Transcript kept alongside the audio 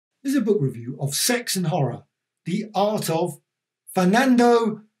This is a book review of Sex and Horror, The Art of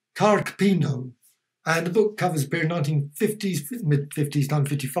Fernando Carcupino. And the book covers the period 1950s, mid-50s,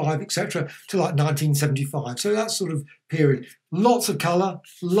 1955, etc., to like 1975. So that sort of period. Lots of colour,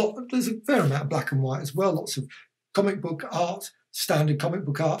 there's a fair amount of black and white as well, lots of comic book art, standard comic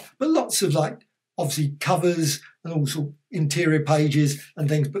book art, but lots of like, obviously covers and also interior pages and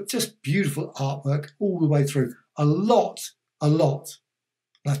things, but just beautiful artwork all the way through. A lot, I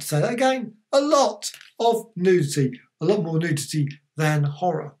have to say that again, a lot of nudity, a lot more nudity than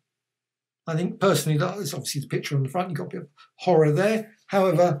horror. I think personally, that is obviously the picture on the front, you've got a bit of horror there.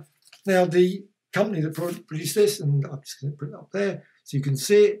 However, now the company that produced this, and I'm just going to put it up there so you can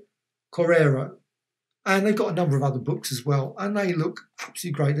see it, Korero. And they've got a number of other books as well, and they look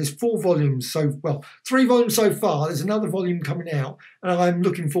absolutely great. There's 3 volumes so far. There's another volume coming out, and I'm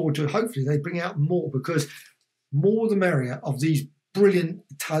looking forward to it. Hopefully they bring out more, because more the merrier of these brilliant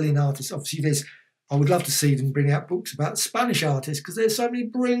Italian artists. Obviously, I would love to see them bring out books about Spanish artists, because there's so many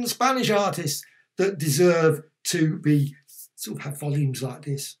brilliant Spanish artists that deserve to be sort of have volumes like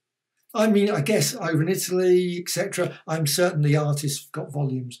this. I mean, I guess over in Italy, etc., I'm certain the artists have got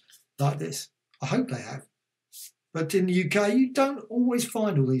volumes like this. I hope they have. But in the UK, you don't always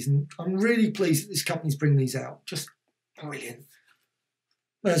find all these, and I'm really pleased that this company's bringing these out. Just brilliant.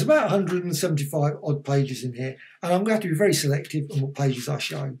 There's about 175 odd pages in here, and I'm going to have to be very selective on what pages I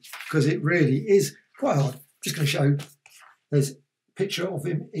show, because it really is quite hard. I'm just going to show, there's a picture of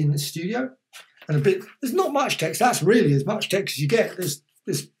him in the studio, and a bit, there's not much text. That's really as much text as you get. There's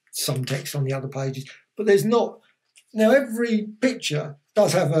some text on the other pages, but there's not. Now, every picture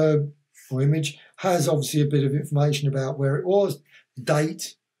does have or image, has obviously a bit of information about where it was, the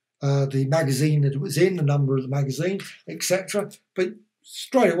date, the magazine that it was in, the number of the magazine, etc. But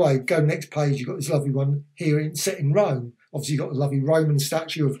straight away, go next page, you've got this lovely one here set in Rome. Obviously, you've got the lovely Roman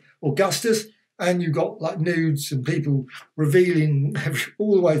statue of Augustus, and you've got like nudes and people revealing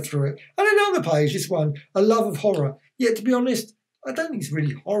all the way through it. And another page, this one, a love of horror. Yet, to be honest, I don't think it's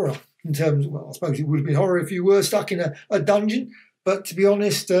really horror in terms of, well, I suppose it would have been horror if you were stuck in a dungeon. But to be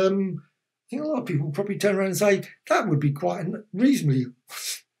honest, I think a lot of people will probably turn around and say that would be quite reasonably,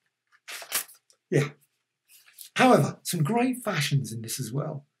 yeah. However, some great fashions in this as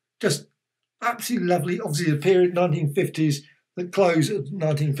well. Just absolutely lovely. Obviously, the period 1950s, the close of the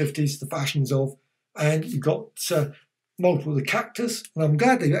 1950s, the fashions of, and you've got multiple of the cactus. And I'm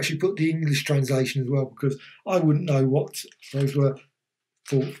glad they've actually put the English translation as well, because I wouldn't know what those were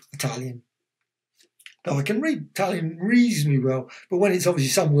for Italian. Now, I can read Italian reasonably well, but when it's obviously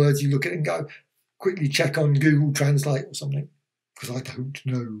some words, you look at it and go, quickly check on Google Translate or something, because I don't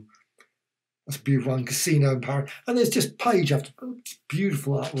know. That's a beautiful one, Casino in Paris. And there's just page after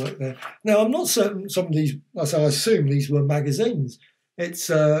beautiful artwork there. Now, I'm not certain some of these, so I assume these were magazines. It's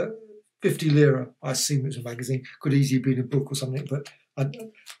 50 lira. I assume it was a magazine. Could easily have been a book or something, but I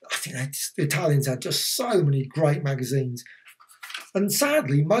think the Italians had just so many great magazines. And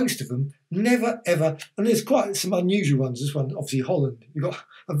sadly, most of them never, ever, and there's quite some unusual ones. This one, obviously Holland, you've got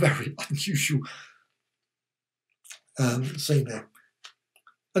a very unusual scene there.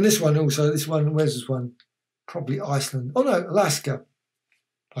 And this one also, where's this one? Probably Iceland. Oh no, Alaska,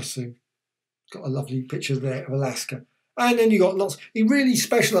 I assume. Got a lovely picture there of Alaska. And then you got lots, he really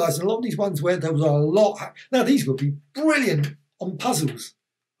specialised in a lot of these ones where there was a lot. Now, these would be brilliant on puzzles.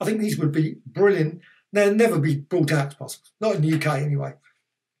 I think these would be brilliant. They'll never be brought out as puzzles, not in the UK anyway.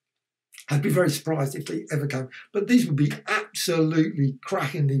 I'd be very surprised if they ever came. But these would be absolutely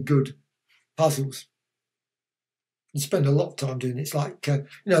crackingly good puzzles. You spend a lot of time doing it. It's like,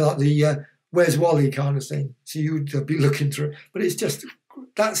 like the Where's Wally kind of thing. So you would be looking through it. But it's just,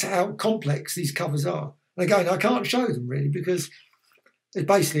 that's how complex these covers are. And again, I can't show them really, because there's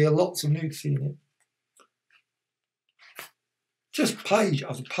basically lots of nudity in it. Just page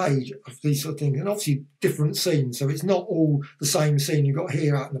after page of these sort of things, and obviously different scenes. So it's not all the same scene you've got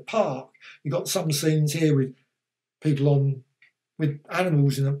here out in the park. You've got some scenes here with people with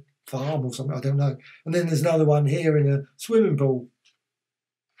animals in a farm or something, I don't know. And then there's another one here in a swimming pool.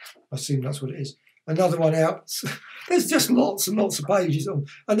 I assume that's what it is. Another one out. There's just lots and lots of pages on.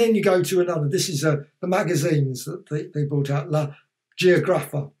 And then you go to another. This is the magazines that they brought out, La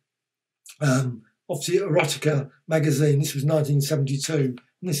Geographa. Obviously, Erotica magazine. This was 1972. And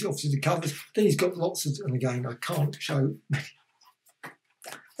this is obviously the covers. Then he's got lots of, and again, I can't show many.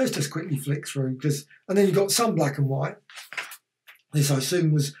 Let's just quickly flick through. And then you've got some black and white. This, I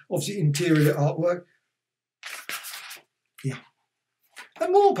assume, was obviously interior artwork. Yeah.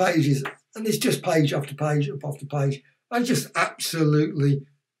 And more pages. And it's just page after page after page. And just absolutely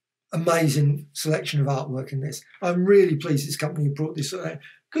amazing selection of artwork in this. I'm really pleased this company brought this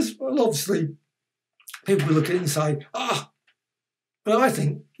Because, well, obviously, people will look at it and say, but I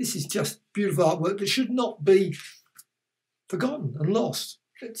think this is just beautiful artwork that should not be forgotten and lost.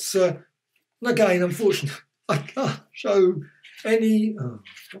 It's, and again, unfortunately, I can't show any,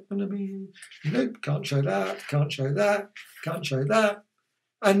 it's not going to be, nope, can't show that, can't show that, can't show that.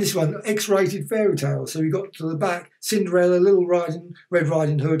 And this one, X-rated fairy tale. So you got to the back, Cinderella, Red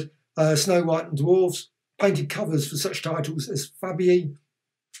Riding Hood, Snow White and Dwarfs, painted covers for such titles as Fabii,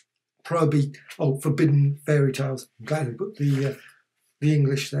 Proby, Forbidden Fairy Tales. I'm glad they put the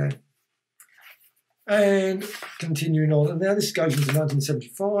English there. And continuing on, and now this goes into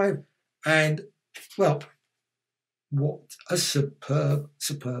 1975, and well, what a superb,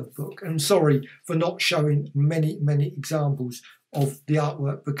 superb book. And I'm sorry for not showing many, many examples of the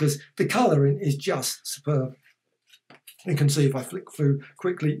artwork because the colouring is just superb. You can see if I flick through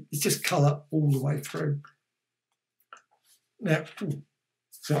quickly, it's just colour all the way through. Now,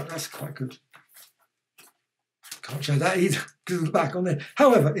 so that's quite good. Can't show that either because of the back on there.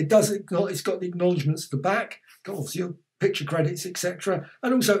 However, it's got the acknowledgements at the back, got obviously your picture credits, etc.,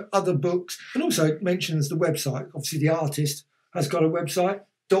 and also other books, and also it mentions the website. Obviously, the artist has got a website,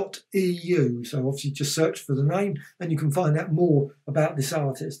 .eu, so obviously just search for the name and you can find out more about this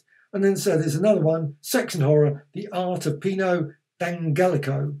artist. And then so there's another one, Sex and Horror, The Art of Pino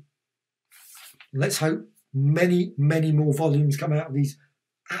D'Angelico. Let's hope many, many more volumes come out of these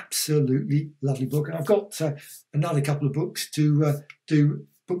absolutely lovely book. And I've got another couple of books to do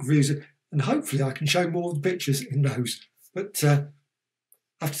book reviews, and hopefully I can show more of the pictures in those. But I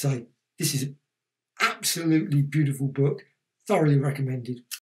have to say, this is an absolutely beautiful book, thoroughly recommended.